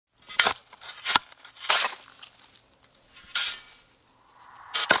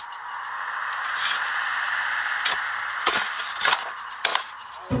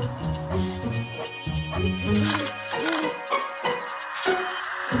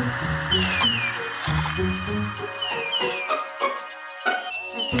Welcome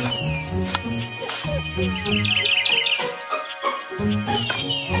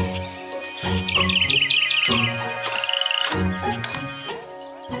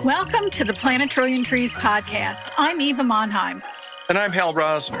to the Plant a Trillion Trees podcast. I'm Eva Monheim. And I'm Hal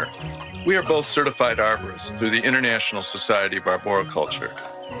Rosner. We are both certified arborists through the International Society of Arboriculture.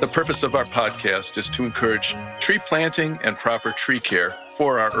 The purpose of our podcast is to encourage tree planting and proper tree care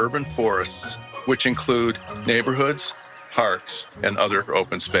for our urban forests, which include neighborhoods, parks, and other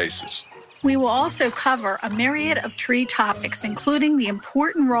open spaces. We will also cover a myriad of tree topics, including the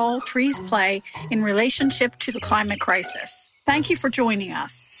important role trees play in relationship to the climate crisis. Thank you for joining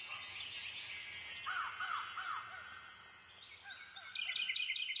us.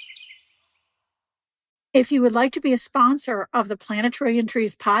 If you would like to be a sponsor of the Plant a Trillion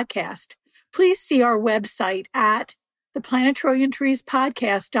Trees podcast, please see our website at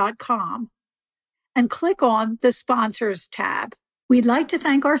theplantatrillion.com and click on the Sponsors tab. We'd like to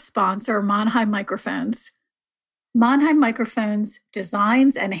thank our sponsor, Monheim Microphones. Monheim Microphones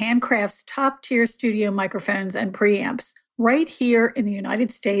designs and handcrafts top-tier studio microphones and preamps right here in the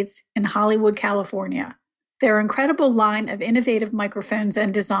United States in Hollywood, California. Their incredible line of innovative microphones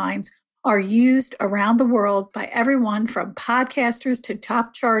and designs are used around the world by everyone from podcasters to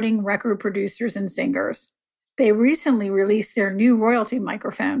top-charting record producers and singers. They recently released their new royalty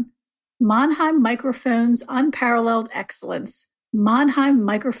microphone, Monheim Microphones Unparalleled Excellence,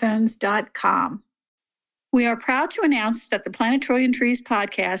 monheimmicrophones.com. We are proud to announce that the Plant a Trillion Trees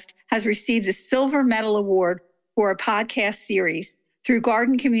podcast has received a Silver Medal Award for a podcast series through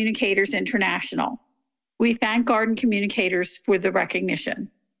Garden Communicators International. We thank Garden Communicators for the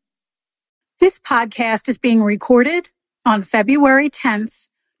recognition. This podcast is being recorded on February 10th,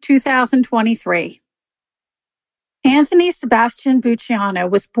 2023. Anthony Sebastian Buscaino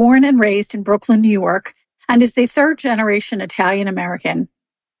was born and raised in Brooklyn, New York, and is a third-generation Italian-American.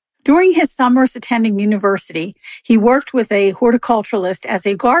 During his summers attending university, he worked with a horticulturalist as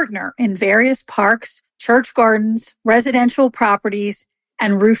a gardener in various parks, church gardens, residential properties,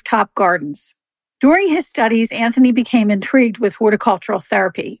 and rooftop gardens. During his studies, Anthony became intrigued with horticultural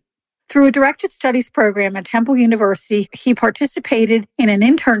therapy. Through a directed studies program at Temple University, he participated in an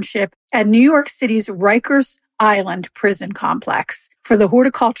internship at New York City's Rikers Island Prison Complex for the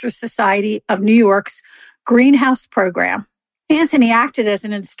Horticulture Society of New York's Greenhouse Program. Anthony acted as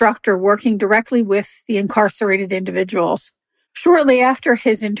an instructor working directly with the incarcerated individuals. Shortly after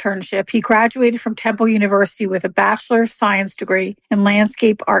his internship, he graduated from Temple University with a Bachelor of Science degree in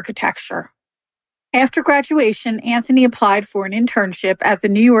landscape architecture. After graduation, Anthony applied for an internship at the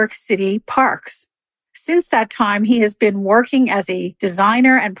New York City Parks. Since that time, he has been working as a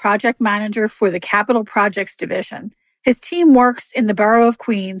designer and project manager for the Capital Projects Division. His team works in the borough of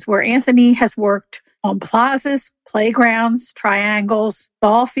Queens, where Anthony has worked on plazas, playgrounds, triangles,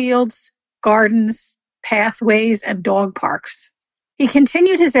 ball fields, gardens, pathways, and dog parks. He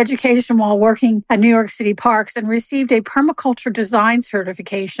continued his education while working at New York City Parks and received a permaculture design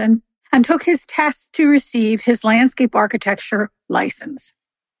certification and took his tests to receive his landscape architecture license.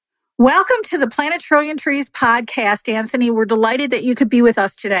 Welcome to the Plant a Trillion Trees podcast, Anthony. We're delighted that you could be with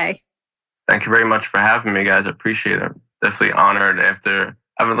us today. Thank you very much for having me, guys. I appreciate it. Definitely honored after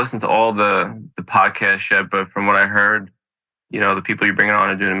I haven't listened to all the podcasts yet, but from what I heard, the people you're bringing on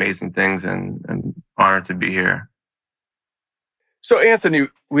are doing amazing things and honored to be here. So, Anthony,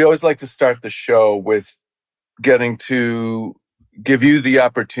 we always like to start the show with getting to give you the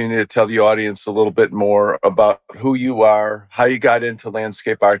opportunity to tell the audience a little bit more about who you are, how you got into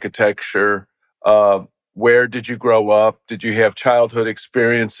landscape architecture, where did you grow up? Did you have childhood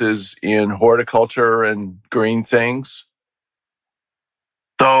experiences in horticulture and green things?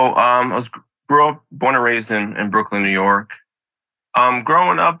 So I was born and raised in Brooklyn, New York.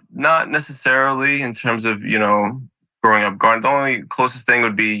 Growing up, not necessarily in terms of, growing up garden. The only closest thing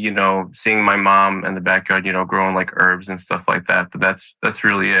would be, seeing my mom in the backyard, growing like herbs and stuff like that. But that's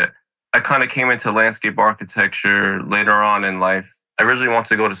really it. I kind of came into landscape architecture later on in life. I originally wanted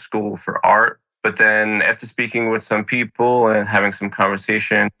to go to school for art, but then after speaking with some people and having some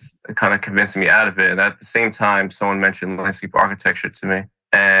conversations, it kind of convinced me out of it. And at the same time, someone mentioned landscape architecture to me.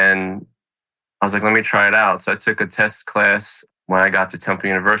 And I was like, let me try it out. So I took a test class when I got to Temple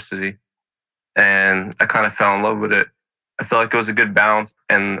University. And I kind of fell in love with it. I felt like it was a good balance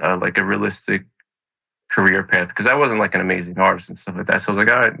and like a realistic career path because I wasn't like an amazing artist and stuff like that. So I was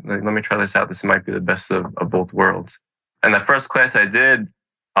like, all right, let me try this out. This might be the best of both worlds. And the first class I did,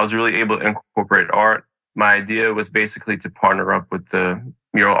 I was really able to incorporate art. My idea was basically to partner up with the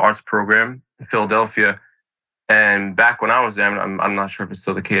Mural Arts program in Philadelphia And back when I was there, I'm not sure if it's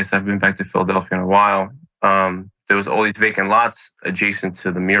still the case. I've been back to Philadelphia in a while. There was all these vacant lots adjacent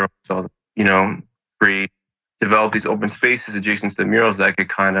to the mural. So, develop these open spaces adjacent to the murals that could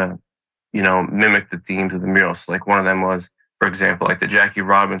kind of, mimic the themes of the murals. Like one of them was, for example, like the Jackie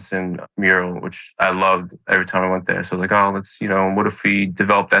Robinson mural, which I loved every time I went there. So I was like, oh, let's, what if we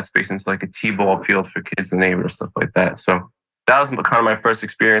develop that space into like a T-ball field for kids in the neighborhood or stuff like that. So that was kind of my first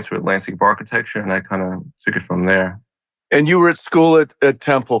experience with landscape architecture, and I kind of took it from there. And you were at school at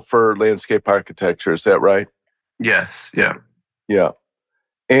Temple for landscape architecture, is that right? Yes, yeah. Yeah.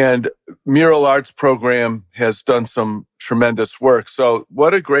 And Mural Arts program has done some tremendous work. So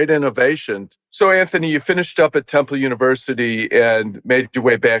what a great innovation. So Anthony, you finished up at Temple University and made your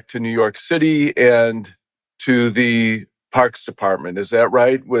way back to New York City and to the Parks Department. Is that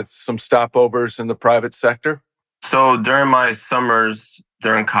right? With some stopovers in the private sector? So during my summers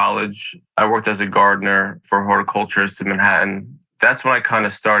during college, I worked as a gardener for horticulturists in Manhattan. That's when I kind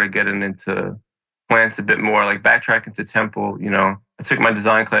of started getting into plants a bit more, like backtracking to Temple. I took my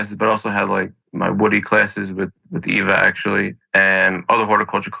design classes, but also had like my woody classes with Eva actually, and other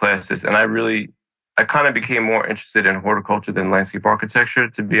horticulture classes. And I kind of became more interested in horticulture than landscape architecture,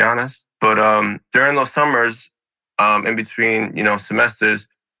 to be honest. But during those summers, in between, semesters,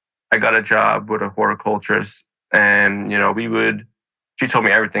 I got a job with a horticulturist, and, she told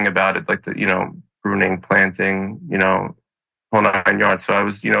me everything about it, like the, pruning, planting, whole nine yards. So I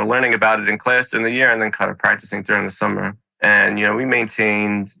was, learning about it in class during the year and then kind of practicing during the summer. And, we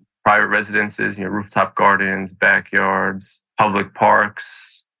maintained private residences, rooftop gardens, backyards, public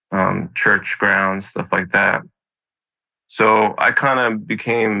parks, church grounds, stuff like that. So I kind of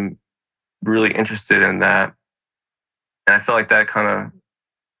became really interested in that. And I felt like that kind of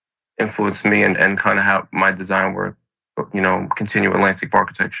influenced me and kind of how my design work, continue with landscape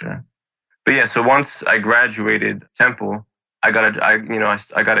architecture. But yeah, so once I graduated Temple, I got an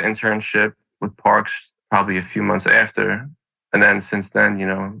internship with Parks probably a few months after. And then since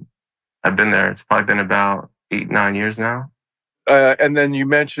then, I've been there. It's probably been about 8-9 years now. And then you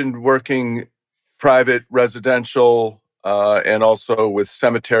mentioned working private residential and also with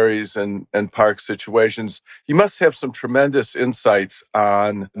cemeteries and park situations. You must have some tremendous insights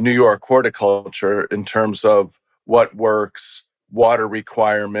on New York horticulture in terms of what works, water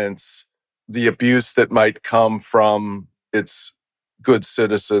requirements, the abuse that might come from its good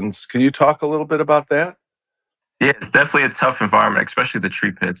citizens. Can you talk a little bit about that? Yeah, it's definitely a tough environment, especially the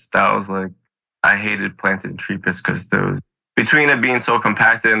tree pits. That was like, I hated planting tree pits because between it being so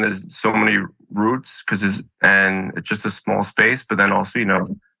compacted and there's so many roots and it's just a small space, but then also,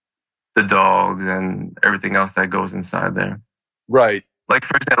 the dogs and everything else that goes inside there. Right. Like,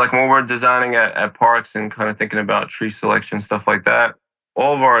 for example, like when we're designing at parks and kind of thinking about tree selection, stuff like that,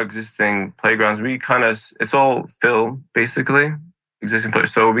 all of our existing playgrounds, it's all fill, basically, existing play.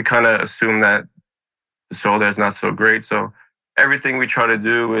 So we kind of assume that the soil there is not so great. So everything we try to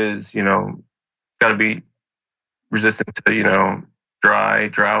do is, got to be resistant to,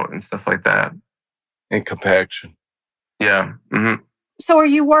 drought and stuff like that. And compaction. Yeah. Mm-hmm. So are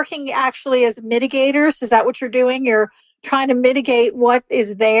you working actually as mitigators? Is that what you're doing? You're trying to mitigate what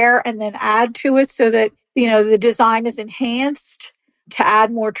is there and then add to it so that, the design is enhanced to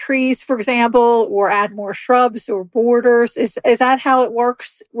add more trees, for example, or add more shrubs or borders. Is that how it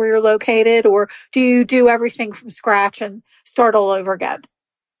works where you're located? Or do you do everything from scratch and start all over again?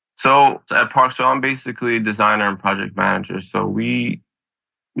 So at Park, I'm basically designer and project manager. So we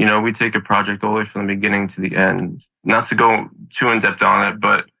take a project all the way from the beginning to the end. Not to go too in depth on it,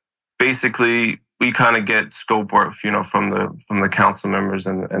 but basically we kind of get scope work, from the council members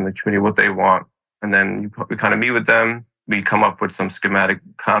and the committee, what they want. And then we kind of meet with them. We come up with some schematic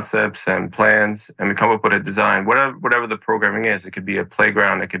concepts and plans, and we come up with a design, whatever the programming is. It could be a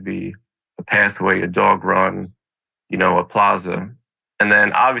playground, it could be a pathway, a dog run, a plaza. And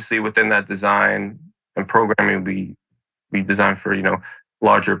then obviously within that design and programming, we design for,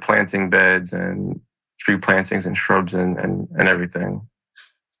 larger planting beds and tree plantings and shrubs and everything.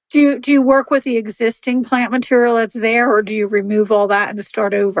 Do you work with the existing plant material that's there, or do you remove all that and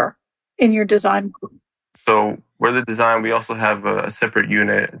start over in your design? So we're the design. We also have a separate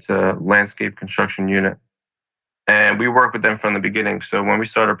unit. It's a landscape construction unit. And we work with them from the beginning. So when we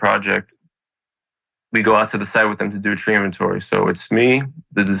start a project, we go out to the site with them to do a tree inventory. So it's me,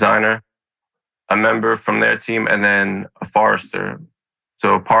 the designer, a member from their team, and then a forester.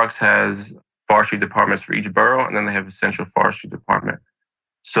 So Parks has forestry departments for each borough, and then they have a central forestry department.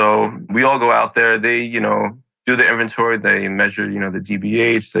 So we all go out there. They, do the inventory. They measure, the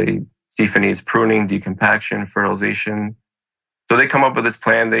DBH. They see if it needs pruning, decompaction, fertilization, So they come up with this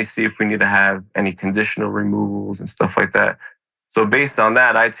plan. They see if we need to have any conditional removals and stuff like that. So based on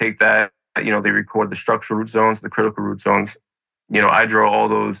that, I take that, they record the structural root zones, the critical root zones. I draw all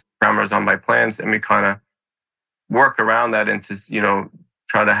those parameters on my plans, and we kind of work around that and to,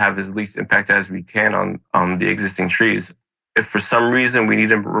 try to have as least impact as we can on the existing trees. If for some reason we need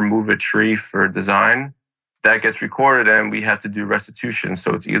to remove a tree for design, that gets recorded and we have to do restitution.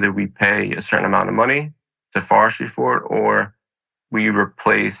 So it's either we pay a certain amount of money to forestry for it, or we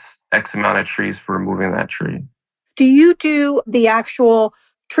replace X amount of trees for removing that tree. Do you do the actual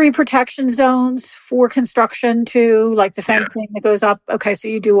tree protection zones for construction too, like the fencing that goes up? Okay, so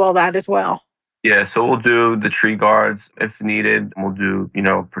you do all that as well. Yeah, so we'll do the tree guards if needed. We'll do,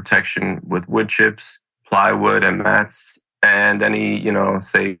 protection with wood chips, plywood, and mats. And any,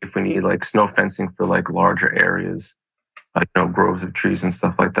 say if we need like snow fencing for like larger areas, groves of trees and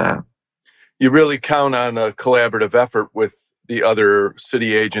stuff like that. You really count on a collaborative effort with the other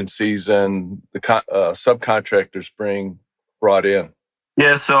city agencies and the subcontractors brought in.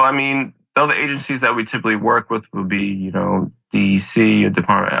 Yeah, so the other agencies that we typically work with will be, DEC,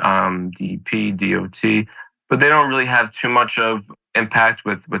 Department, DEP, DOT, but they don't really have too much of impact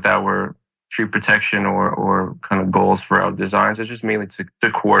with our tree protection or kind of goals for our designs. It's just mainly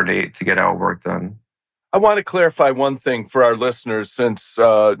to coordinate to get our work done. I want to clarify one thing for our listeners. Since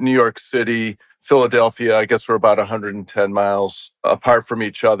New York City, Philadelphia, I guess we're about 110 miles apart from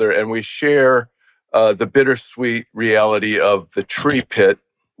each other, and we share the bittersweet reality of the tree pit,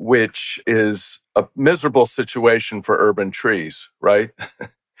 which is a miserable situation for urban trees, right?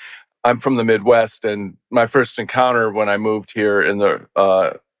 I'm from the Midwest, and my first encounter when I moved here in the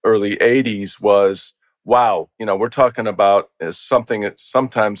early 80s was, wow, we're talking about something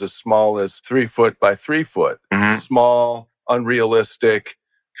sometimes as small as 3 foot by 3 foot, small, unrealistic,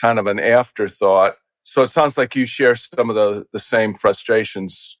 kind of an afterthought. So it sounds like you share some of the same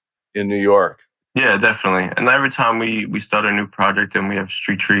frustrations in New York. Yeah, definitely. And every time we start a new project and we have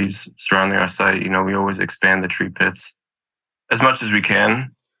street trees surrounding our site, we always expand the tree pits as much as we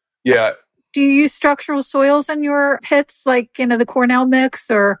can. Yeah. Do you use structural soils in your pits, like, the Cornell mix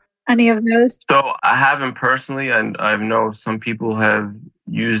or any of those? So I haven't personally, and I know some people have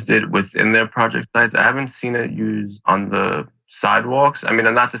used it within their project sites. I haven't seen it used on the sidewalks.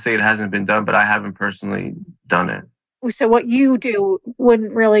 Not to say it hasn't been done, but I haven't personally done it. So what you do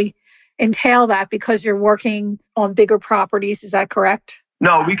wouldn't really entail that because you're working on bigger properties. Is that correct?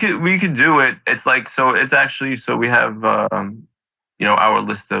 No, we could do it. It's like, so it's actually, so we have, our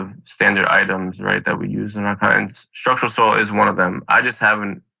list of standard items, right, that we use in our kind. And structural soil is one of them. I just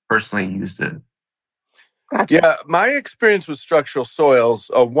haven't personally used it. Gotcha. Yeah, my experience with structural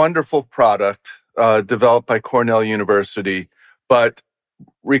soils, a wonderful product developed by Cornell University, but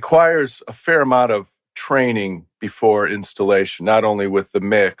requires a fair amount of training before installation, not only with the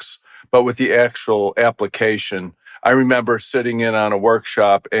mix, but with the actual application. I remember sitting in on a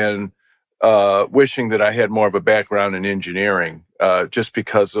workshop and wishing that I had more of a background in engineering, just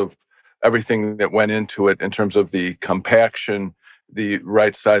because of everything that went into it in terms of the compaction, the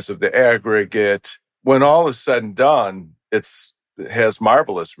right size of the aggregate. When all is said and done, it has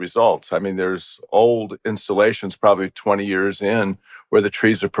marvelous results. There's old installations, probably 20 years in, where the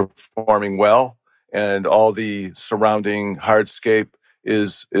trees are performing well and all the surrounding hardscape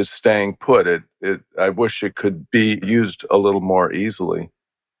is staying put. I wish it could be used a little more easily.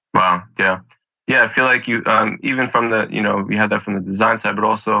 Wow. Yeah. Yeah. I feel like you, even from the, we had that from the design side, but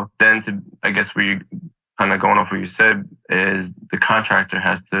also then I guess we kind of going off what you said is the contractor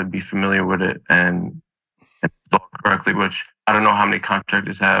has to be familiar with it and install it correctly, which I don't know how many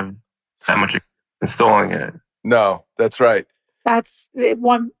contractors have that much installing it. No, that's right. That's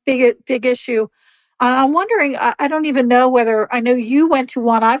one big issue. I'm wondering, I don't even know whether, I know you went to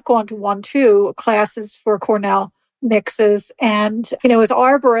one, I've gone to one too, classes for Cornell mixes. And, as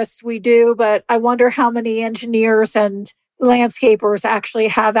arborists we do, but I wonder how many engineers and landscapers actually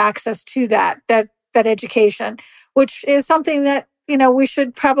have access to that education, which is something that, we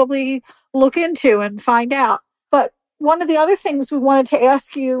should probably look into and find out. But one of the other things we wanted to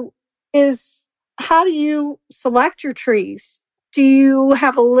ask you is, how do you select your trees? Do you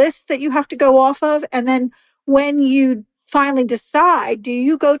have a list that you have to go off of? And then when you finally decide, do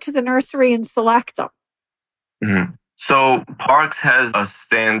you go to the nursery and select them? Mm-hmm. So Parks has a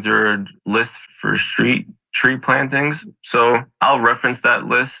standard list for street tree plantings. So I'll reference that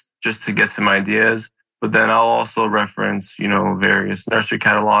list just to get some ideas. But then I'll also reference, various nursery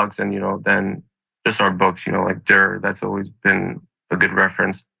catalogs and, then just our books, like DUR. That's always been a good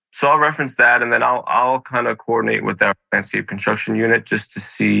reference. So I'll reference that, and then I'll kind of coordinate with our landscape construction unit just to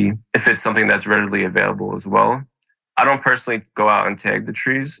see if it's something that's readily available as well. I don't personally go out and tag the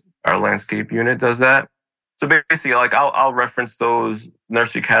trees. Our landscape unit does that. So basically, like I'll reference those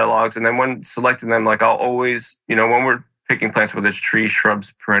nursery catalogs, and then when selecting them, like I'll always, when we're picking plants, whether it's trees,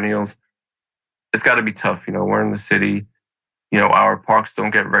 shrubs, perennials, it's got to be tough. We're in the city. Our parks don't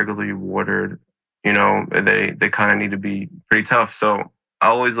get regularly watered. They kind of need to be pretty tough. So I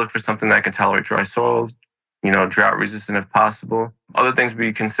always look for something that can tolerate dry soils, drought resistant if possible. Other things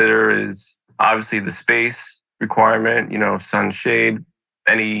we consider is obviously the space requirement, sun, shade,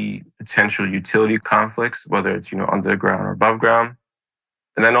 any potential utility conflicts, whether it's, underground or above ground.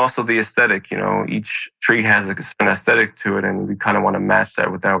 And then also the aesthetic, each tree has a certain aesthetic to it, and we kind of want to match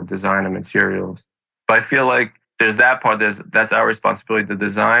that with our design and materials. But I feel like there's that part, that's our responsibility, the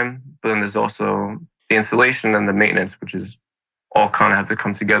design, but then there's also the installation and the maintenance, which is all kind of have to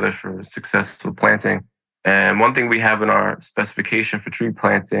come together for successful planting. And one thing we have in our specification for tree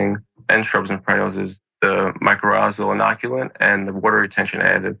planting and shrubs and perennials is the mycorrhizal inoculant and the water retention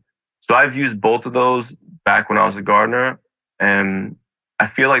additive. So I've used both of those back when I was a gardener, and I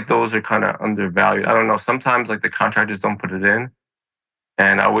feel like those are kind of undervalued. I don't know. Sometimes like the contractors don't put it in,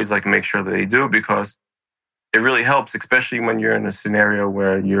 and I always like make sure that they do, because it really helps, especially when you're in a scenario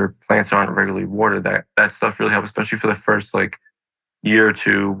where your plants aren't regularly watered. That stuff really helps, especially for the first year or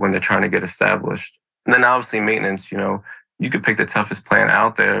two when they're trying to get established. And then obviously maintenance, you could pick the toughest plant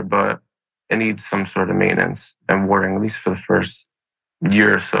out there, but it needs some sort of maintenance and watering, at least for the first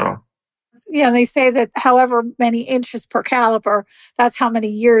year or so. Yeah, they say that however many inches per caliper, that's how many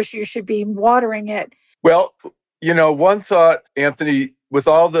years you should be watering it. Well, one thought, Anthony, with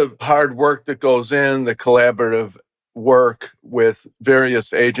all the hard work that goes in, the collaborative work with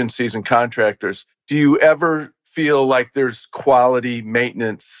various agencies and contractors, do you ever feel like there's quality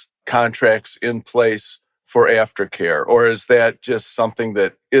maintenance contracts in place for aftercare? Or is that just something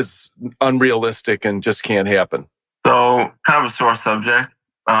that is unrealistic and just can't happen? So kind of a sore subject.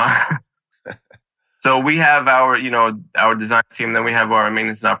 So we have our design team, then we have our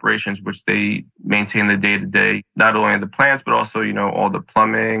maintenance and operations, which they maintain the day-to-day, not only the plants, but also, all the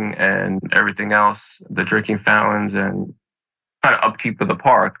plumbing and everything else, the drinking fountains and kind of upkeep of the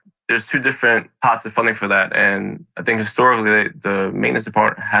park. There's two different pots of funding for that. And I think historically, the maintenance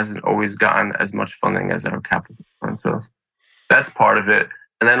department hasn't always gotten as much funding as our capital department. So that's part of it.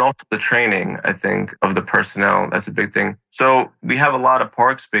 And then also the training, I think, of the personnel. That's a big thing. So we have a lot of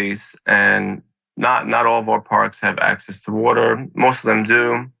park space, and not all of our parks have access to water. Most of them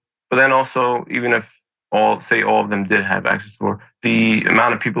do. But then also, even if all of them did have access to water, the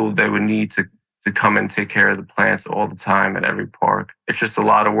amount of people they would need to come and take care of the plants all the time at every park, it's just a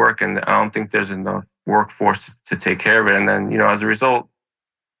lot of work. And I don't think there's enough workforce to take care of it. And then, as a result,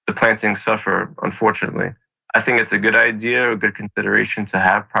 the plantings suffer, unfortunately. I think it's a good idea, a good consideration to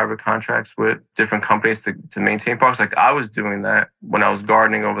have private contracts with different companies to maintain parks. Like I was doing that when I was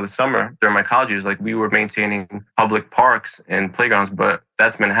gardening over the summer during my college years. Like we were maintaining public parks and playgrounds, but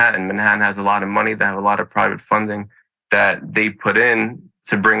that's Manhattan. Manhattan has a lot of money. They have a lot of private funding that they put in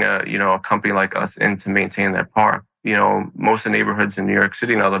to bring a company like us in to maintain their park. Most of the neighborhoods in New York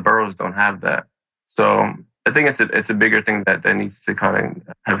City and other boroughs don't have that. So I think it's a bigger thing that needs to kind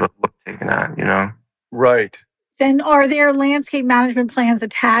of have a look taken at, Right. Then are there landscape management plans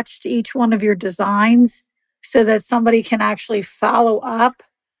attached to each one of your designs so that somebody can actually follow up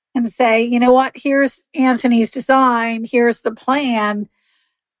and say, you know what, here's Anthony's design, here's the plan.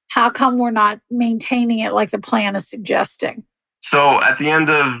 How come we're not maintaining it like the plan is suggesting? So at the end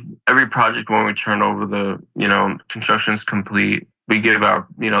of every project, when we turn over the, construction's complete, we give our,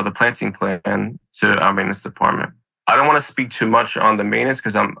 the planting plan to our maintenance department. I don't want to speak too much on the maintenance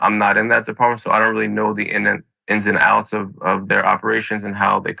because I'm not in that department, so I don't really know the ins and outs of their operations and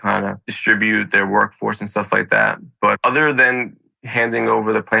how they kind of distribute their workforce and stuff like that. But other than handing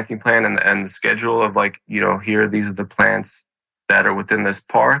over the planting plan and the schedule of here, these are the plants that are within this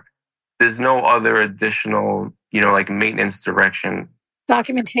park, there's no other additional, maintenance direction.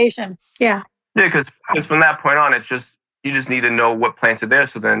 Documentation. Yeah. Yeah, because from that point on, it's just, you just need to know what plants are there.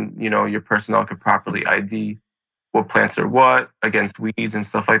 So then, your personnel could properly ID what plants are what against weeds and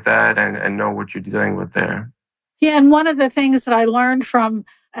stuff like that, and know what you're dealing with there. Yeah, and one of the things that I learned from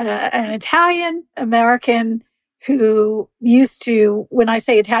an Italian American who used to, when I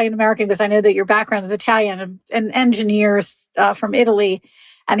say Italian American, because I know that your background is Italian, and engineers from Italy,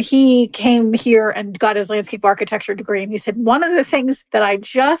 and he came here and got his landscape architecture degree. And he said, one of the things that I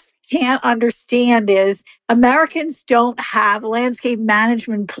just can't understand is Americans don't have landscape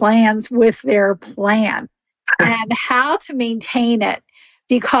management plans with their plan and how to maintain it,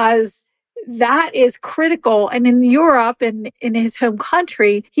 because that is critical. And in Europe and in his home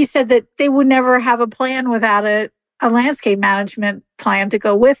country, he said that they would never have a plan without a a landscape management plan to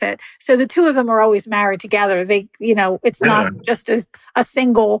go with it. So the two of them are always married together. They, it's not just a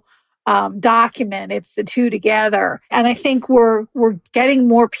single document. It's the two together. And I think we're getting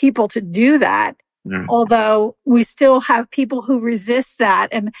more people to do that. Although we still have people who resist that.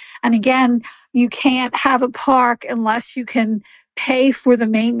 And again, you can't have a park unless you can pay for the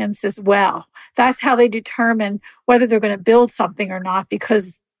maintenance as well. That's how they determine whether they're going to build something or not,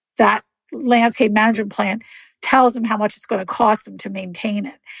 because that landscape management plan tells them how much it's going to cost them to maintain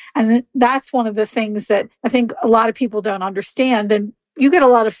it. And that's one of the things that I think a lot of people don't understand. And you get a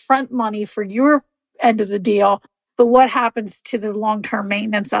lot of front money for your end of the deal, but what happens to the long-term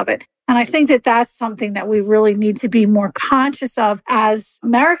maintenance of it? And I think that that's something that we really need to be more conscious of as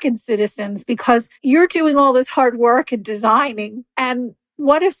American citizens, because you're doing all this hard work and designing. And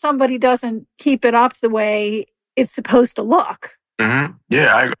what if somebody doesn't keep it up the way it's supposed to look? Mm-hmm.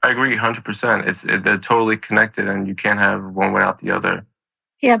 Yeah, I agree 100%. They're totally connected, and you can't have one without the other.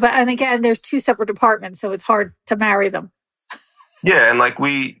 Yeah, and again, there's two separate departments, so it's hard to marry them. Yeah, and like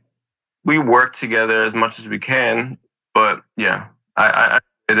we work together as much as we can, but yeah,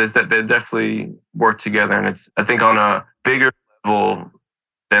 it is that they definitely work together, and it's, I think, on a bigger level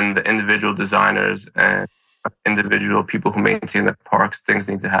than the individual designers and individual people who maintain the parks. Things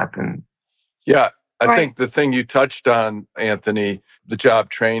need to happen. Yeah. I think the thing you touched on, Anthony, the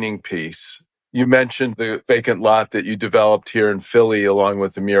job training piece. You mentioned the vacant lot that you developed here in Philly along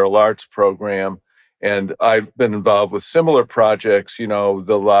with the Mural Arts program. And I've been involved with similar projects. The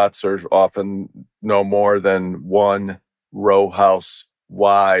lots are often no more than one row house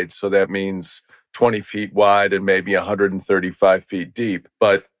wide. So that means 20 feet wide and maybe 135 feet deep.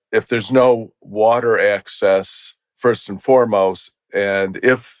 But if there's no water access, first and foremost, and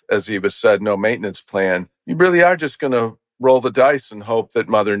if, as Eva said, no maintenance plan, you really are just going to roll the dice and hope that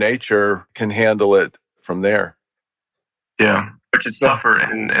Mother Nature can handle it from there. Yeah, which is tougher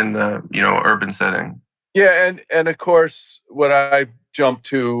in the urban setting. Yeah, and of course, what I jump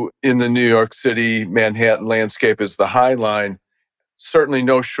to in the New York City, Manhattan landscape is the High Line. Certainly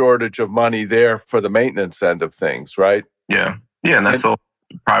no shortage of money there for the maintenance end of things, right? Yeah, and that's all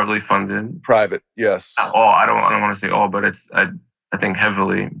privately funded. Private, yes. Not all. I don't want to say all, but it's I think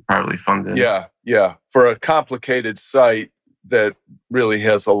heavily privately funded. Yeah. For a complicated site that really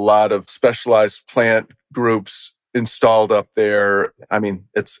has a lot of specialized plant groups installed up there, I mean,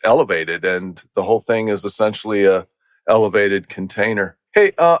 it's elevated, and the whole thing is essentially a elevated container.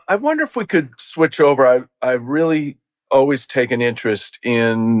 Hey, I wonder if we could switch over. I really always take an interest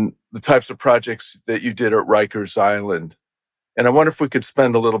in the types of projects that you did at Rikers Island. And I wonder if we could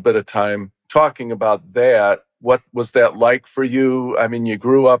spend a little bit of time talking about that. What was that like for you? I mean, you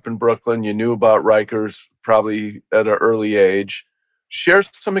grew up in Brooklyn. You knew about Rikers probably at an early age. Share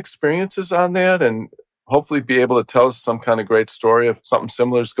some experiences on that and hopefully be able to tell us some kind of great story if something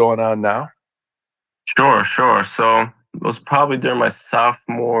similar is going on now. Sure. So it was probably during my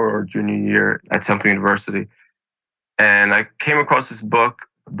sophomore or junior year at Temple University. And I came across this book,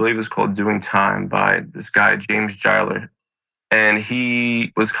 I believe it's called Doing Time, by this guy, James Giler. And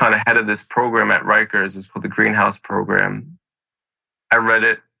he was kind of head of this program at Rikers. It's called the Greenhouse Program. I read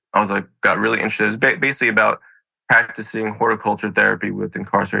it. I was like, got really interested. It's basically about practicing horticulture therapy with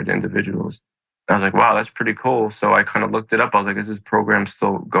incarcerated individuals. And I was like, wow, that's pretty cool. So I kind of looked it up. I was like, is this program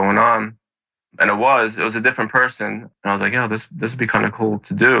still going on? And it was a different person. And I was like, yeah, this would be kind of cool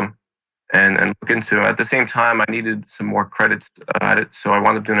to do and look into. At the same time, I needed some more credits at it. So I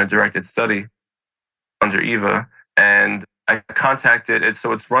wound up doing a directed study under Eva. And I contacted it.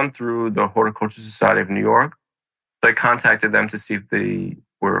 So it's run through the Horticulture Society of New York. So I contacted them to see if they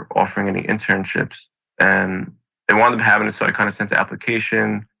were offering any internships. And they wound up having it. So I kind of sent the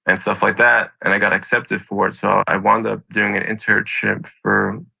application and stuff like that. And I got accepted for it. So I wound up doing an internship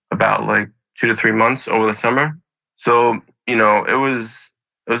for about like 2 to 3 months over the summer. So, it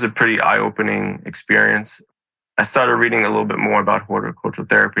was a pretty eye-opening experience. I started reading a little bit more about horticultural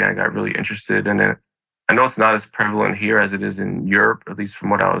therapy, and I got really interested in it. I know it's not as prevalent here as it is in Europe, at least from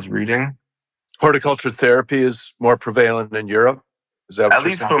what I was reading. Horticulture therapy is more prevalent in Europe? Is that what at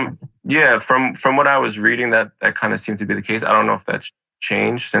least from what I was reading, that kind of seemed to be the case. I don't know if that's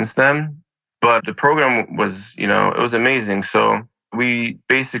changed since then, but the program was, it was amazing. So we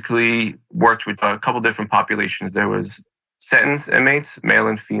basically worked with a couple different populations. There was sentence inmates, male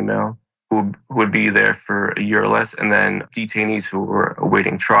and female, who would be there for a year or less, and then detainees who were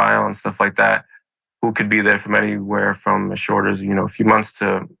awaiting trial and stuff like that, who could be there from anywhere from as short as, a few months to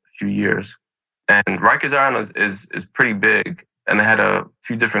a few years. And Rikers Island is pretty big. And they had a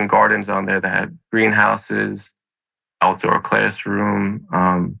few different gardens on there that had greenhouses, outdoor classroom,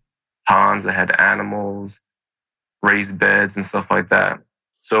 ponds that had animals. raised beds and stuff like that.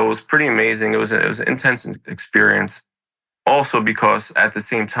 So it was pretty amazing. It was an intense experience. Also because at the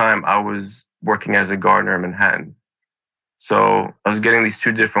same time, I was working as a gardener in Manhattan. So I was getting these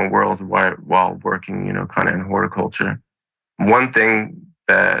two different worlds while working, kind of in horticulture. One thing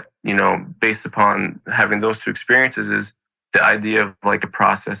that, based upon having those two experiences is the idea of like a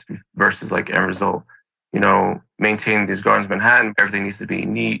process versus like end result. Maintaining these gardens in Manhattan, everything needs to be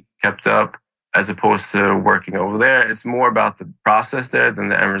neat, kept up, as opposed to working over there. It's more about the process there than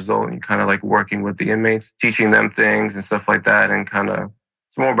the end result. And kind of like working with the inmates, teaching them things and stuff like that. And kind of,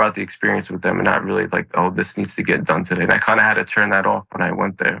 it's more about the experience with them and not really like, oh, this needs to get done today. And I kind of had to turn that off when I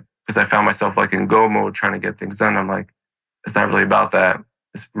went there because I found myself like in go mode trying to get things done. I'm like, it's not really about that.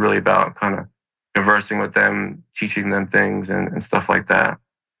 It's really about kind of conversing with them, teaching them things and stuff like that.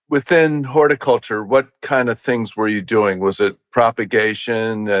 Within horticulture, what kind of things were you doing? Was it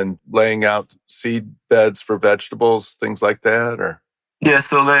propagation and laying out seed beds for vegetables, things like that? Or yeah,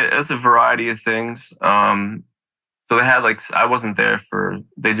 so there's a variety of things. So they had I wasn't there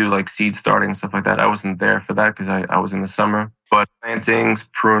they do like seed starting and stuff like that. I wasn't there for that because I was in the summer. But plantings,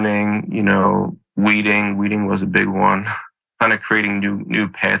 pruning, weeding. Weeding was a big one. Kind of creating new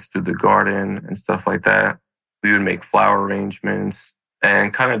paths through the garden and stuff like that. We would make flower arrangements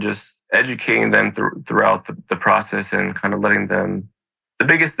and kind of just educating them throughout the process and kind of letting them. The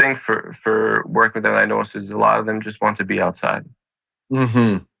biggest thing for working with them I noticed is a lot of them just want to be outside.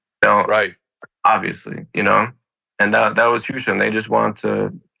 Mm-hmm. Right. Obviously, and that was huge. And they just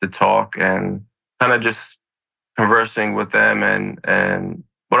wanted to talk and kind of just conversing with them. And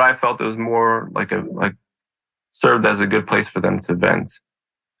what I felt it was more like served as a good place for them to vent,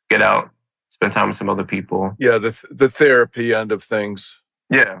 get out, spend time with some other people. Yeah, the therapy end of things.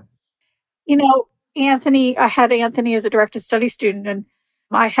 Yeah. Anthony, I had Anthony as a directed study student, and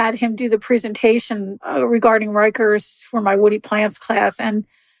I had him do the presentation regarding Rikers for my Woody Plants class. And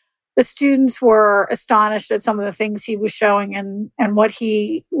the students were astonished at some of the things he was showing and what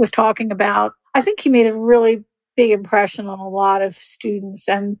he was talking about. I think he made a really big impression on a lot of students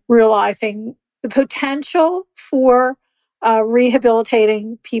and realizing the potential for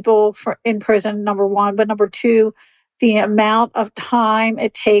rehabilitating people in prison, number one, but number two, the amount of time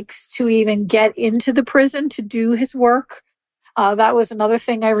it takes to even get into the prison to do his work. That was another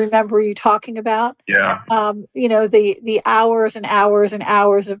thing I remember you talking about. Yeah. The hours and hours and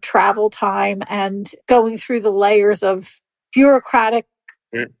hours of travel time and going through the layers of bureaucratic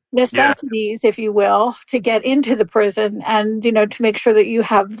necessities, if you will, to get into the prison and, to make sure that you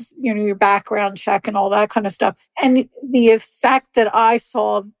have, your background check and all that kind of stuff. And the effect that I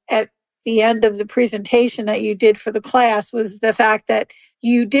saw at the end of the presentation that you did for the class was the fact that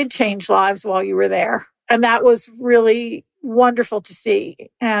you did change lives while you were there. And that was really wonderful to see.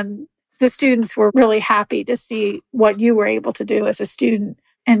 And the students were really happy to see what you were able to do as a student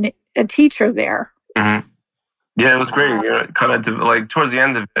and a teacher there. Mm-hmm. Yeah, it was great. Kind of towards the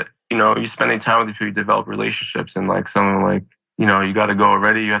end of it, you spending time with people, you develop relationships and someone you got to go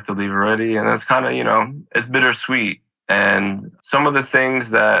already, you have to leave already. And that's kind of, it's bittersweet. And some of the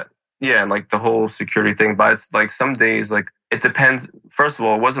things that, and the whole security thing, but it's some days, it depends. First of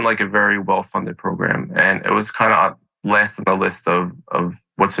all, it wasn't a very well-funded program. And it was kind of last on the list of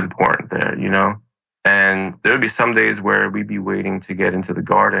what's important there, And there would be some days where we'd be waiting to get into the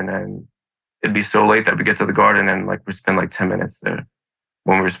garden and it'd be so late that we get to the garden and we spend 10 minutes there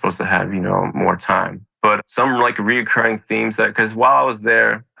when we were supposed to have, more time. But some reoccurring themes because while I was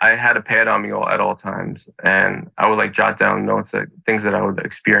there, I had a pad on me at all times. And I would jot down notes, things that I would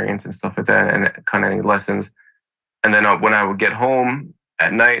experience and stuff like that and kind of any lessons. And then when I would get home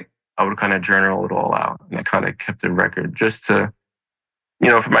at night, I would kind of journal it all out. And I kind of kept a record just to,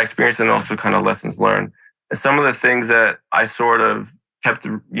 from my experience and also kind of lessons learned. And some of the things that I sort of kept,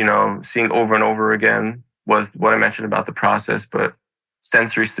 seeing over and over again was what I mentioned about the process, but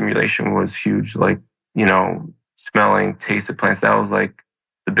sensory stimulation was huge. Smelling, taste of plants. That was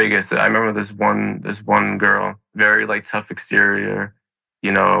the biggest. I remember this one girl, very tough exterior,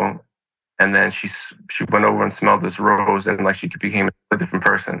 and then she went over and smelled this rose and she became a different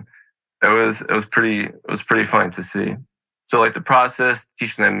person. It was pretty fun to see. So the process,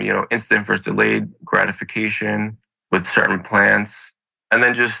 teaching them, instant versus delayed gratification with certain plants. And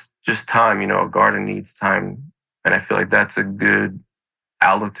then just time, a garden needs time. And I feel that's a good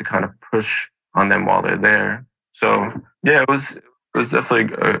outlook to kind of push on them while they're there. So yeah, it was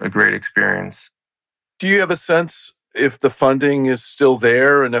definitely a great experience. Do you have a sense if the funding is still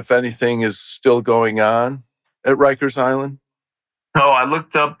there and if anything is still going on at Rikers Island? No, I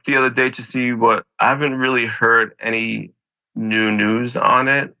looked up the other day to see I haven't really heard any new news on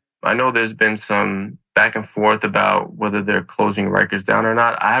it. I know there's been some back and forth about whether they're closing Rikers down or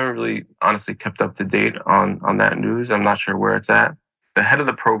not. I haven't really honestly kept up to date on that news. I'm not sure where it's at. The head of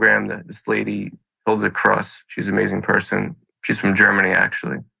the program, this lady, Hilda Kruss, she's an amazing person. She's from Germany,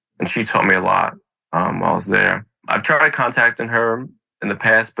 actually. And she taught me a lot while I was there. I've tried contacting her in the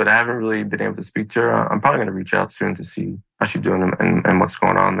past, but I haven't really been able to speak to her. I'm probably going to reach out soon to see how she's doing and what's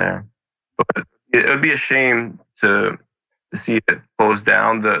going on there. But it would be a shame to see it close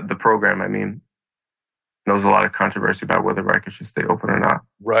down the program. I mean, there was a lot of controversy about whether Rikers should stay open or not.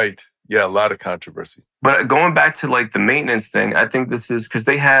 Right. Yeah, a lot of controversy. But going back to like the maintenance thing, I think this is because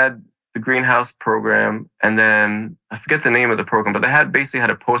they had the greenhouse program, and then I forget the name of the program, but they basically had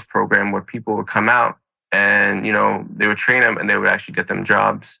a post program where people would come out and, they would train them and they would actually get them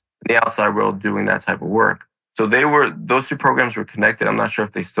jobs in the outside world doing that type of work. So those two programs were connected. I'm not sure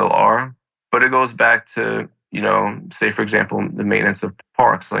if they still are, but it goes back to, say, for example, the maintenance of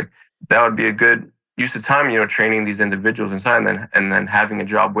parks. Like that would be a good use of time, training these individuals inside and then having a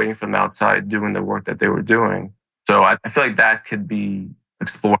job waiting for them outside doing the work that they were doing. So I feel like that could be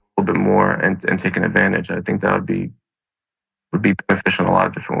explored a little bit more and taken advantage. I think that would be beneficial in a lot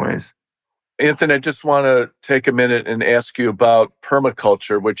of different ways. Anthony, I just want to take a minute and ask you about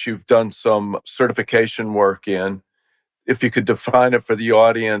permaculture, which you've done some certification work in. If you could define it for the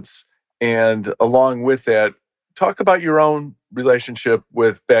audience, and along with that, talk about your own relationship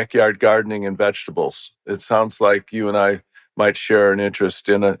with backyard gardening and vegetables. It sounds like you and I might share an interest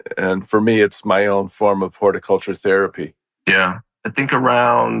in it, and for me, it's my own form of horticulture therapy. Yeah, I think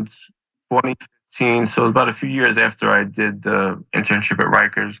around 2015, so about a few years after I did the internship at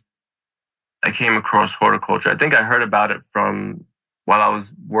Rikers, I came across horticulture. I think I heard about it from while I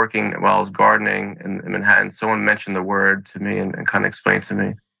was gardening in Manhattan. Someone mentioned the word to me and kind of explained to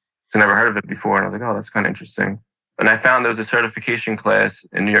me. So I never heard of it before. And I was like, oh, that's kind of interesting. And I found there was a certification class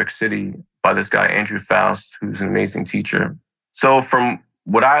in New York City by this guy, Andrew Faust, who's an amazing teacher. So from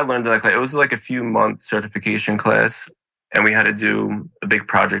what I learned, it was like a few month certification class. And we had to do a big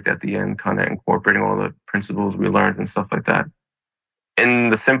project at the end, kind of incorporating all the principles we learned and stuff like that.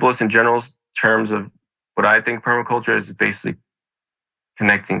 In the simplest and general terms of what I think permaculture is basically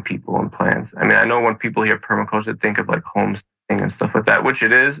connecting people and plants. I mean, I know when people hear permaculture, they think of like homesteading and stuff like that, which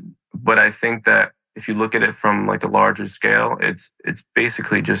it is. But I think that if you look at it from like a larger scale, it's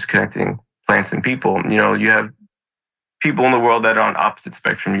basically just connecting plants and people. You have people in the world that are on opposite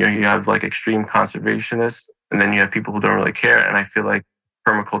spectrum. You have like extreme conservationists, and then you have people who don't really care. And I feel like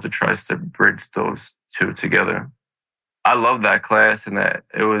permaculture tries to bridge those two together. I love that class, and that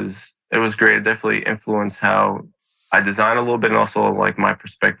it was great. It definitely influenced how I design a little bit, and also like my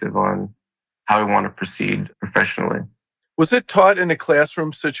perspective on how I want to proceed professionally. Was it taught in a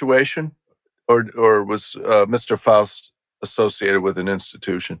classroom situation, or was Mr. Faust associated with an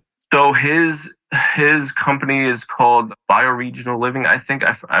institution? So his company is called Bioregional Living. I think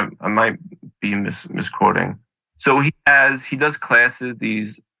I might be misquoting. So he does classes,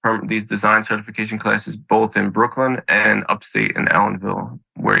 these design certification classes, both in Brooklyn and upstate in Ellenville,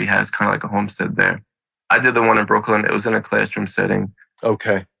 where he has kind of like a homestead there. I did the one in Brooklyn. It was in a classroom setting.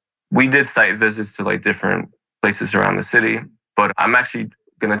 Okay. We did site visits to like different places around the city, but I'm actually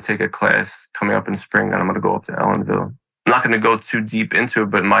going to take a class coming up in spring, and I'm going to go up to Ellenville. I'm not going to go too deep into it,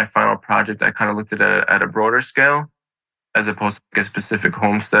 but my final project, I kind of looked at it at a broader scale as opposed to like a specific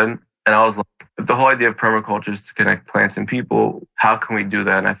homestead. And I was like, if the whole idea of permaculture is to connect plants and people, how can we do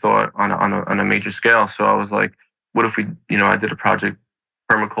that? And I thought on a major scale. So I was like, what if we, I did a project,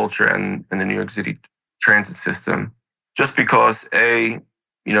 permaculture and the New York City transit system, just because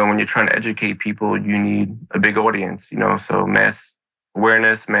when you're trying to educate people, you need a big audience, so mass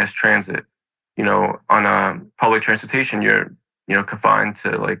awareness, mass transit. On a public transportation, you're, confined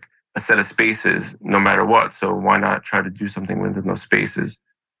to like a set of spaces no matter what. So why not try to do something within those spaces?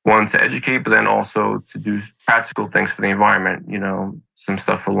 One, to educate, but then also to do practical things for the environment, some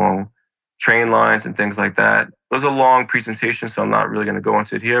stuff along train lines and things like that. It was a long presentation, so I'm not really going to go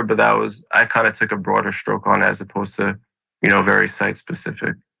into it here, but I kind of took a broader stroke on it as opposed to, very site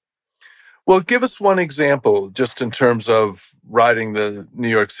specific. Well, give us one example, just in terms of riding the New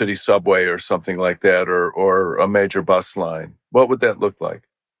York City subway or something like that, or a major bus line. What would that look like?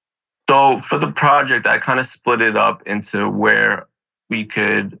 So for the project, I kind of split it up into where we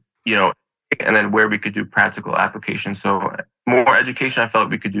could, and then where we could do practical applications. So more education, I felt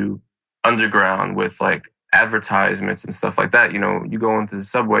we could do underground with like advertisements and stuff like that. You go into the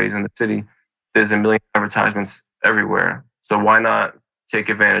subways in the city, there's a million advertisements everywhere. So why not take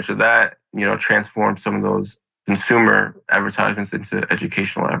advantage of that, transform some of those consumer advertisements into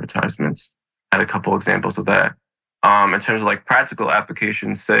educational advertisements. I had a couple examples of that. In terms of like practical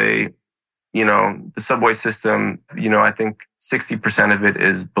applications, say, the subway system, I think 60% of it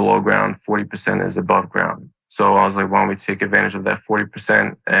is below ground, 40% is above ground. So I was like, why don't we take advantage of that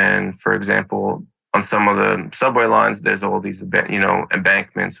 40%? And for example, on some of the subway lines, there's all these,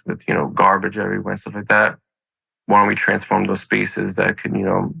 embankments with, garbage everywhere and stuff like that. Why don't we transform those spaces that could,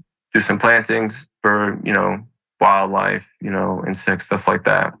 do some plantings for, wildlife, insects, stuff like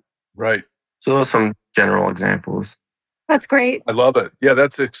that. Right. So those are some general examples. That's great. I love it. Yeah,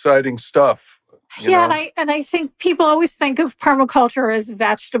 that's exciting stuff. And I think people always think of permaculture as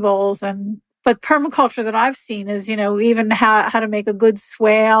vegetables, but permaculture that I've seen is, even how to make a good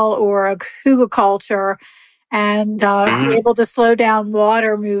swale or a hugelkultur, and be able to slow down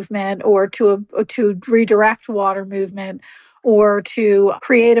water movement, or to redirect water movement, or to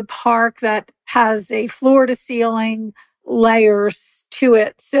create a park that has a floor to ceiling layers to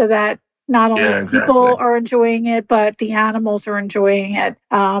it, so that not only people are enjoying it, but the animals are enjoying it.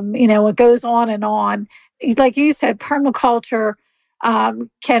 It goes on and on. Like you said, permaculture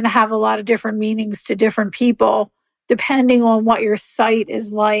can have a lot of different meanings to different people, depending on what your site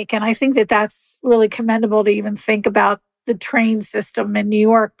is like. And I think that that's really commendable to even think about the train system in New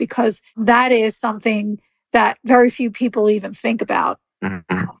York, because that is something that very few people even think about,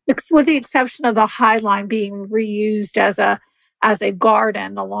 with the exception of the High Line being reused as a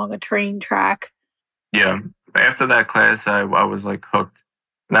garden along a train track. Yeah. After that class, I was like hooked.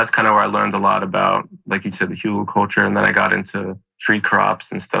 And that's kind of where I learned a lot about, like you said, the hugelkultur. And then I got into tree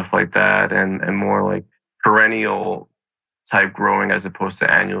crops and stuff like that, and more like perennial type growing as opposed to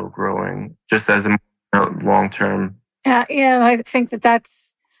annual growing, just as a long-term. Yeah, and I think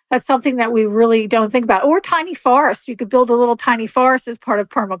that's something that we really don't think about. Or tiny forest. You could build a little tiny forest as part of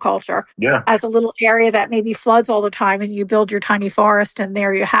permaculture. Yeah. As a little area that maybe floods all the time, and you build your tiny forest, and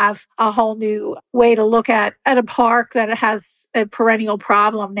there you have a whole new way to look at a park that has a perennial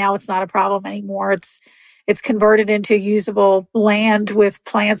problem. Now it's not a problem anymore. It's converted into usable land with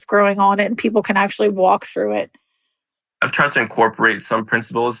plants growing on it, and people can actually walk through it. I've tried to incorporate some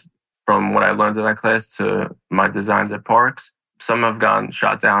principles from what I learned in that class to my designs at parks. Some have gotten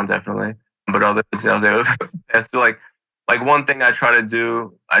shot down, definitely, but others, I was able to feel like one thing I try to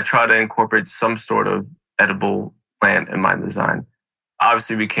do, I try to incorporate some sort of edible plant in my design.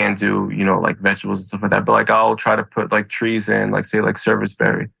 Obviously, we can't do, like vegetables and stuff like that, but like I'll try to put like trees in, like say like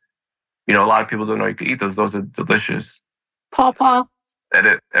serviceberry. A lot of people don't know you can eat those. Those are delicious. Pawpaw.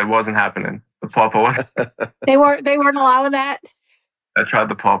 It wasn't happening. The pawpaw. They weren't allowing that. I tried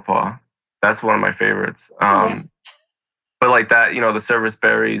the pawpaw. That's one of my favorites. But like that, the service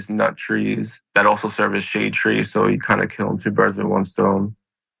berries, nut trees that also serve as shade trees. So you kind of kill them, two birds with one stone.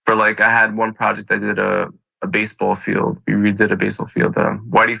 For like, I had one project, I did a baseball field. We redid a baseball field,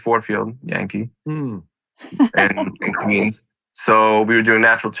 Whitey Ford Field, Yankee, in Queens. So we were doing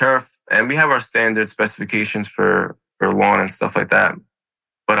natural turf, and we have our standard specifications for lawn and stuff like that.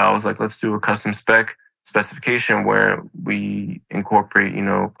 But I was like, let's do a custom specification where we incorporate,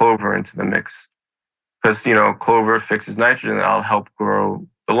 clover into the mix. Because, clover fixes nitrogen, and I'll help grow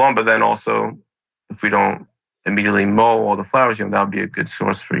the lawn. But then also, if we don't immediately mow all the flowers, that'll be a good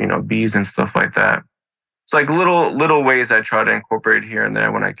source for, bees and stuff like that. It's like little ways I try to incorporate here and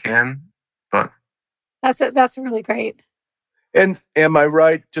there when I can. But that's really great. And am I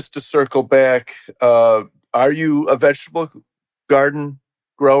right, just to circle back, are you a vegetable garden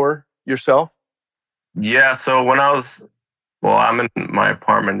grower yourself? Yeah, so when I'm in my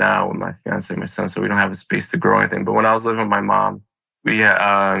apartment now with my fiance and my son, so we don't have a space to grow anything. But when I was living with my mom, we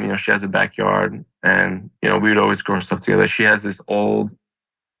had, she has a backyard, and, we would always grow stuff together. She has this old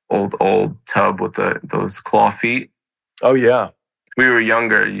tub with those claw feet. Oh, yeah. We were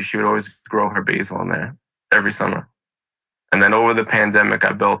younger. She would always grow her basil in there every summer. And then over the pandemic,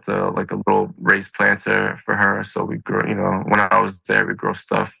 I built a little raised planter for her. So we grew, when I was there, we grow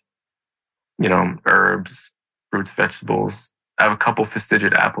stuff, herbs, fruits, vegetables. I have a couple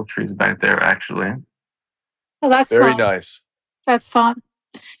fastigiate apple trees back there, actually. Oh, that's very fun. Nice. That's fun.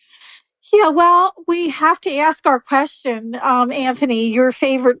 Yeah, well, we have to ask our question, Anthony, your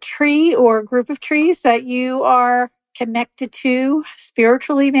favorite tree or group of trees that you are connected to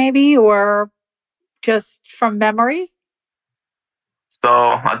spiritually, maybe, or just from memory? So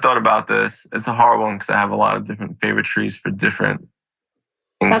I thought about this. It's a hard one because I have a lot of different favorite trees for different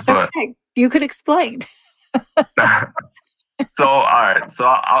things. That's okay. You could explain. So, all right. So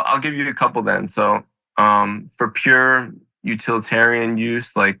I'll give you a couple then. So for pure utilitarian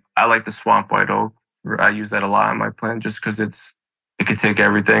use, like I like the swamp white oak. I use that a lot on my plant just because it can take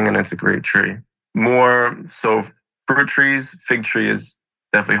everything and it's a great tree. More so fruit trees, fig tree is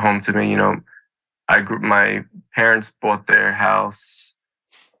definitely home to me. My parents bought their house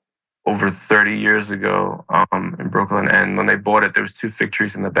over 30 years ago in Brooklyn. And when they bought it, there was 2 fig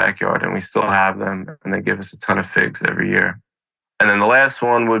trees in the backyard, and we still have them. And they give us a ton of figs every year. And then the last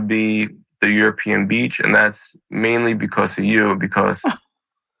one would be the European beach. And that's mainly because of you, because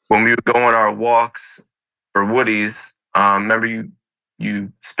when we would go on our walks for Woody's, remember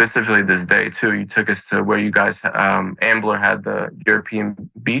you specifically this day too, you took us to where you guys, Ambler had the European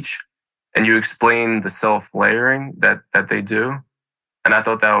beach, and you explained the self-layering that they do. And I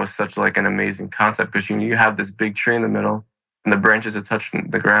thought that was such like an amazing concept, because you have this big tree in the middle and the branches are touching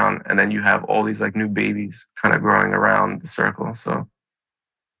the ground, and then you have all these like new babies kind of growing around the circle. So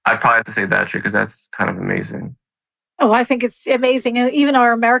I'd probably have to say that tree, because that's kind of amazing. Oh, I think it's amazing. And even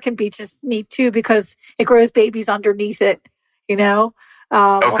our American beach is neat too, because it grows babies underneath it,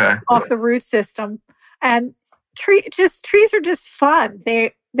 off the root system. And trees are just fun.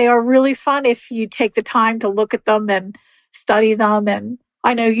 They are really fun if you take the time to look at them and study them. And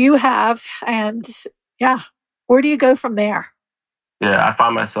I know you have. And yeah, where do you go from there? Yeah, I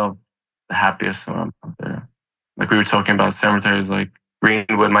find myself the happiest when I'm out there. Like we were talking about cemeteries, like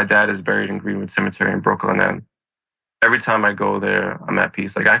Greenwood. My dad is buried in Greenwood Cemetery in Brooklyn, and every time I go there, I'm at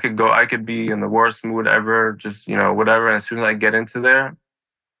peace. Like I could be in the worst mood ever, just, whatever. And as soon as I get into there,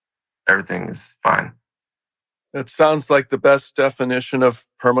 everything is fine. That sounds like the best definition of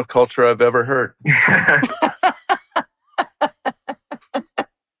permaculture I've ever heard.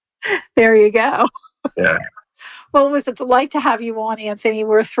 There you go. Yeah. Well, it was a delight to have you on, Anthony.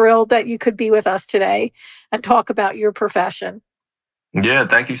 We're thrilled that you could be with us today and talk about your profession. Yeah,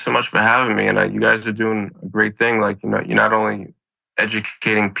 thank you so much for having me. And you guys are doing a great thing. Like, you're not only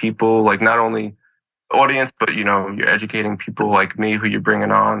educating people, like not only the audience, but, you're educating people like me who you're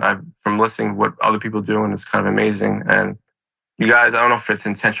bringing on. From listening to what other people are doing, it's kind of amazing. And you guys, I don't know if it's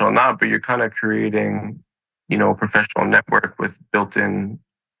intentional or not, but you're kind of creating, a professional network with a built-in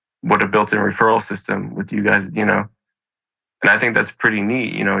referral system with you guys, And I think that's pretty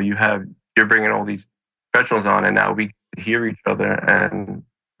neat. You're bringing all these professionals on, and now we hear each other, and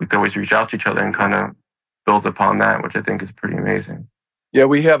we can always reach out to each other and kind of build upon that, which I think is pretty amazing. Yeah,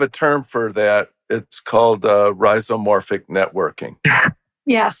 we have a term for that. It's called rhizomorphic networking.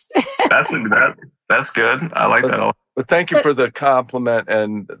 Yes. That's good. I like that a lot. But thank you for the compliment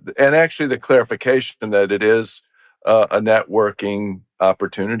and actually the clarification that it is a networking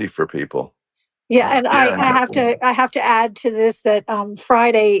opportunity for people. Yeah, and I have to add to this that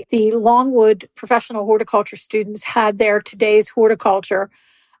Friday, the Longwood professional horticulture students had their today's horticulture,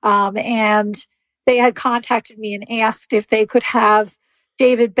 and they had contacted me and asked if they could have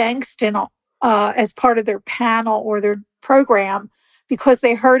David Bankston as part of their panel or their program, because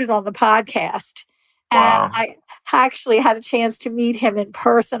they heard it on the podcast. Wow. And I actually had a chance to meet him in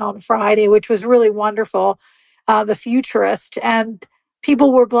person on Friday, which was really wonderful, the futurist. And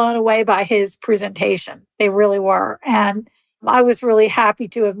people were blown away by his presentation. They really were. And I was really happy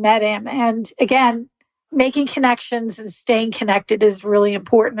to have met him. And again, making connections and staying connected is really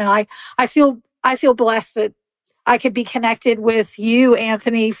important. And I feel blessed that I could be connected with you,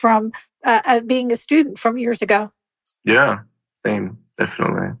 Anthony, from being a student from years ago. Yeah, same,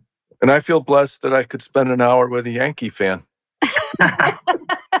 definitely. And I feel blessed that I could spend an hour with a Yankee fan.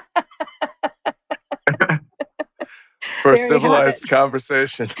 For a civilized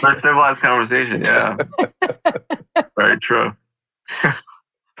conversation. For a civilized conversation, yeah. Very true.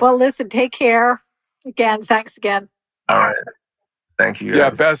 Well, listen, take care. Again, thanks again. All right. Thank you,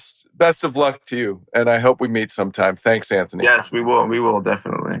 guys. Yeah, best of luck to you. And I hope we meet sometime. Thanks, Anthony. Yes, we will. We will,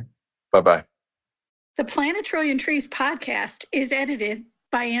 definitely. Bye-bye. The Plant a Trillion Trees podcast is edited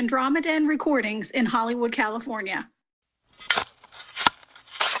by Andromedan Recordings in Hollywood, California.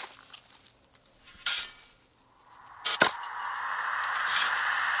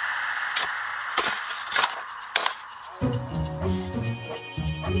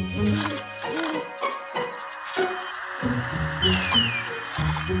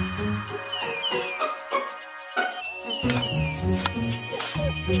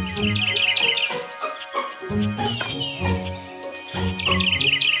 Thank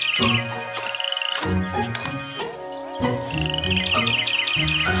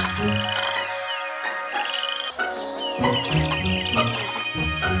you.